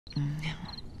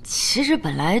其实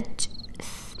本来就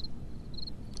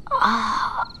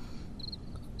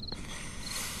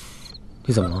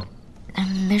你怎么了？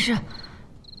没事，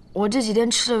我这几天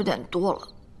吃的有点多了，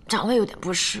肠胃有点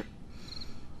不适。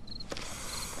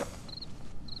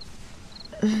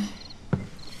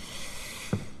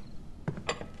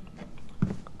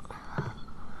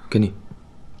给你。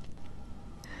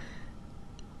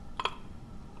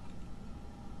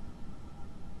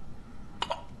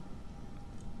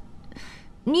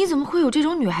你怎么会有这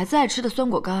种女孩子爱吃的酸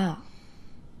果干啊？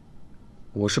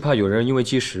我是怕有人因为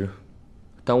积食，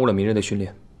耽误了明日的训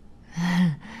练。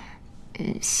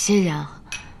谢谢啊。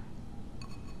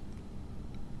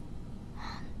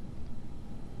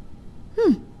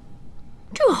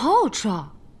这个好好吃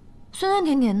啊，酸酸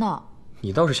甜甜的。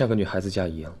你倒是像个女孩子家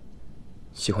一样，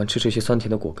喜欢吃这些酸甜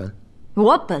的果干。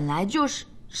我本来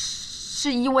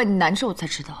是因为难受才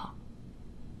吃的。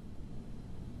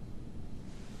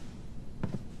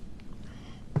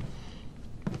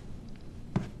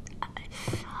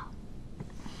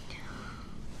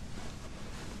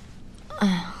哎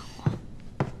呀，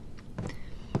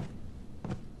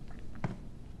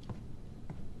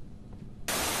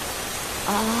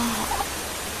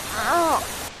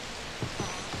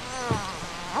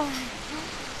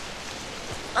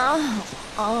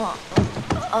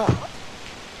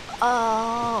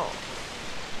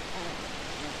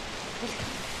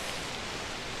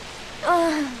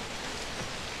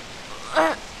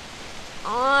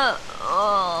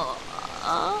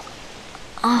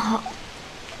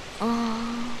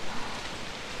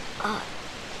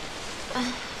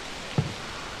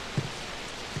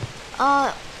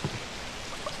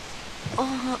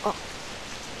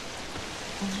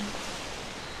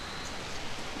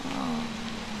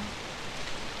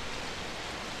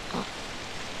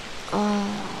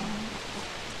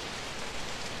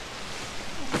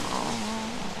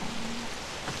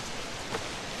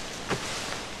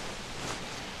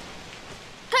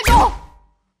开动！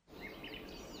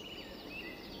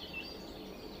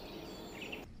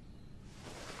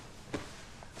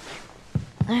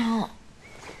哎呦，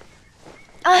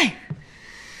哎，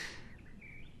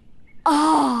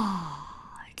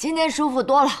今天舒服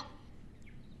多了。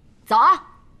早啊！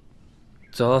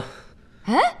早。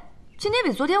哎，今天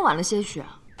比昨天晚了些许，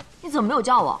你怎么没有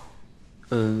叫我？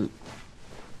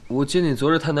我见你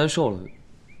昨日太难受了，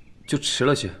就迟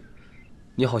了些。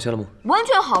你好些了吗？完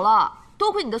全好了，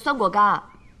多亏你的酸果干。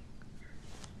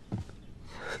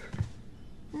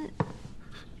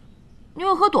你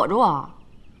为何躲着我啊？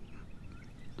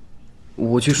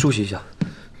我去梳洗一下。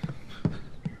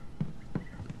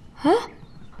哎，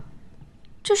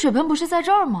这水盆不是在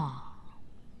这儿吗？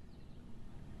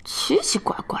奇奇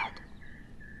怪怪的。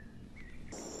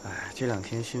哎，这2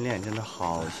天训练真的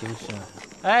好辛苦。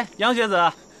哎，杨学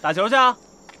子，打球去啊？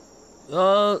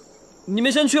你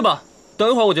们先去吧，等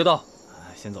一会儿我就到。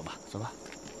先走吧，走吧。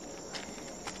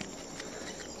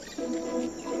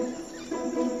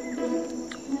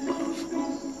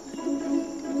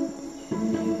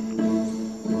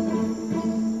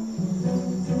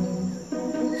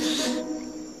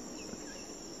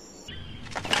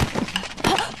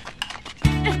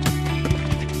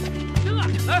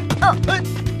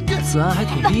子安还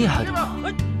挺厉害的嘛。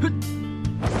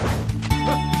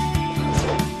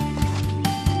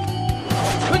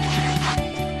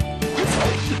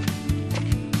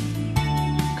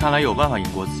看来有办法赢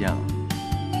郭子健了。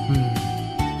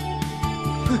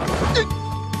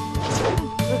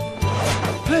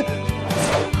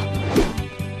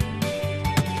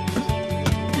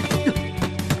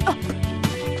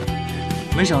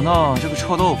没想到这个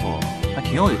臭豆腐还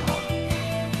挺有一套的。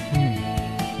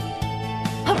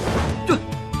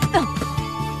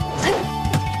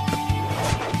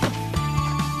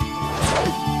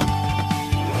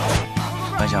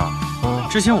白香，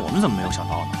之前我们怎么没有想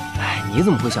到呢？哎，你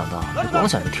怎么会想到？你光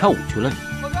想着跳舞去了你。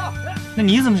那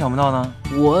你怎么想不到呢？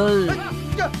我，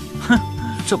哼，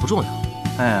这不重要。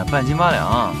哎，半斤8两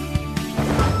啊。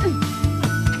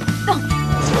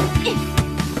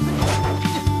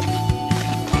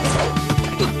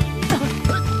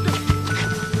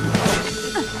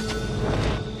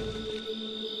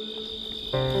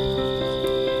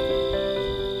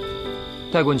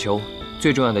带棍球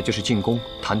最重要的就是进攻、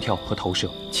弹跳和投射，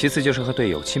其次就是和队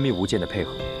友亲密无间的配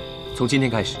合。从今天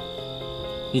开始，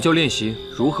你就练习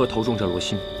如何投中这螺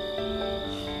心。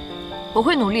我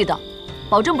会努力的，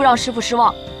保证不让师傅失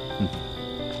望。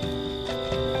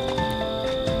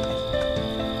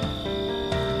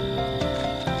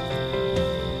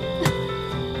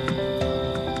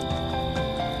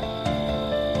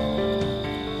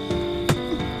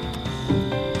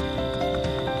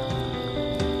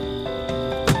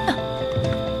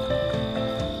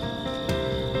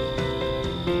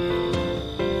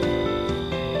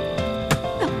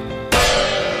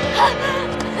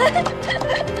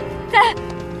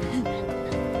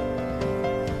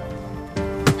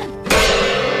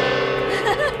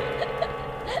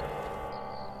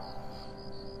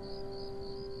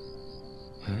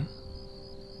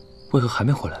为何还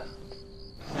没回来？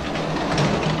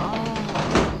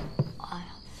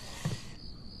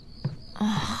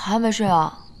还没睡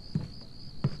啊？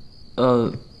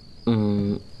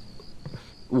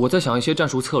我在想一些战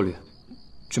术策略，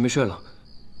准备睡了。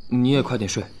你也快点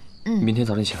睡，明天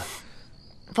早点起来。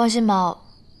放心吧，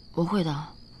我会的。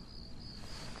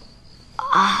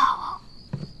啊！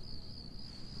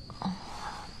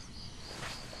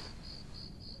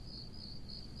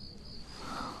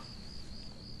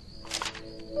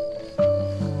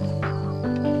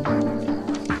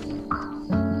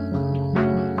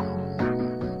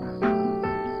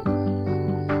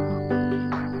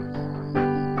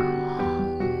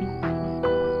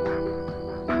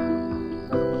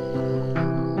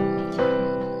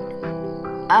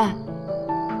哎，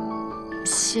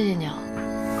谢谢你啊。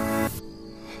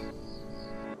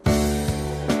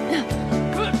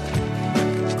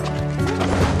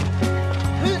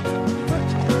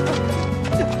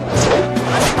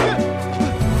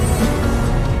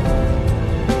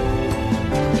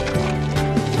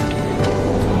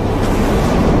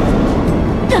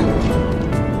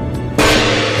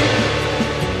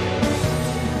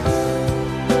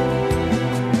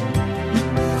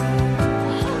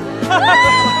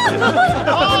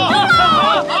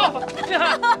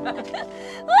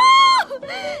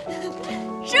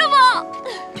师傅，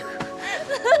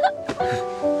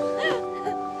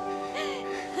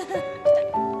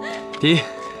第一，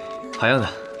好样的！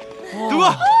主播、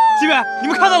西北，你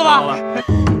们看到了吧？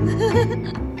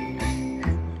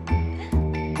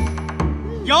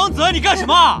杨泽，你干什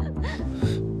么？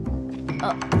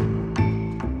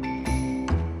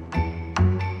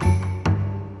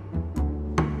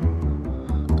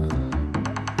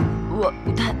我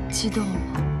太激动了。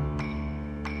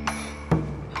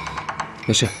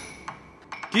没事，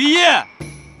第一，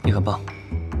你很棒。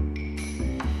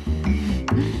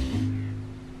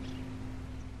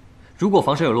如果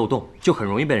防守有漏洞，就很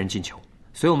容易被人进球，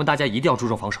所以我们大家一定要注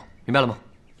重防守，明白了吗？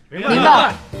明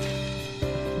白。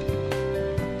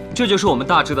这就是我们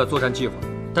大致的作战计划。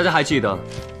大家还记得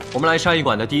我们来上艺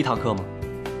馆的第一堂课吗？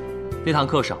那堂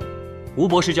课上，吴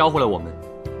博士教会了我们，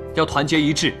要团结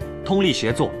一致，通力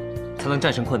协作，才能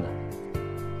战胜困难。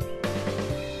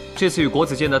这次与国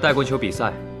子监的带棍球比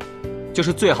赛，就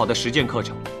是最好的实践课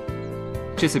程。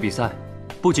这次比赛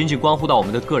不仅仅关乎到我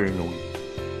们的个人荣誉，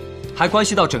还关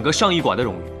系到整个上艺馆的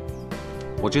荣誉。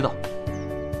我知道，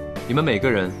你们每个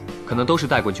人可能都是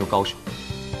带棍球高手，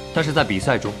但是在比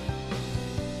赛中，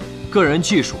个人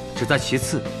技术只在其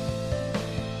次，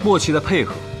默契的配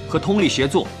合和通力协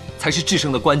作才是制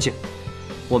胜的关键。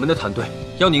我们的团队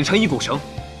要拧成一股绳，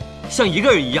像一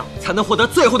个人一样，才能获得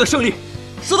最后的胜利。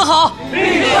说得好！必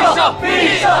胜！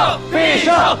必胜！必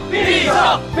胜！必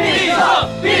胜！必胜！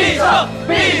必胜！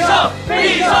必胜！必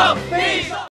胜！